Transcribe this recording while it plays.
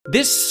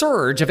This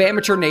surge of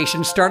Amateur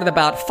Nation started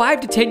about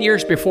 5 to 10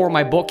 years before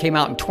my book came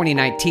out in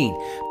 2019,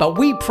 but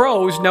we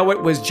pros know it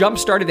was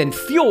jump-started and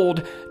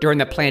fueled during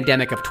the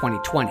pandemic of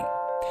 2020.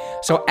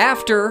 So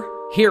after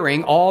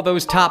hearing all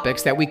those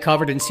topics that we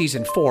covered in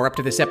Season 4 up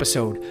to this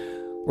episode,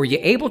 were you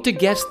able to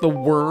guess the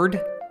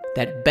word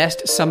that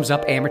best sums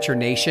up Amateur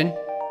Nation?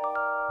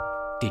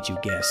 Did you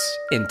guess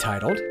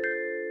entitled,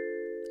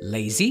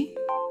 lazy,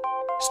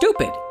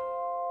 stupid,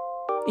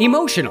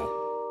 emotional?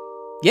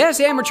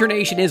 Yes, Amateur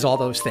Nation is all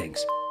those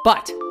things.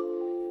 But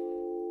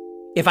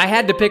if I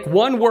had to pick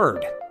one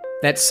word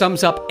that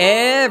sums up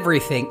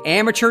everything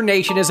Amateur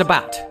Nation is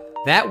about,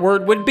 that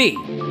word would be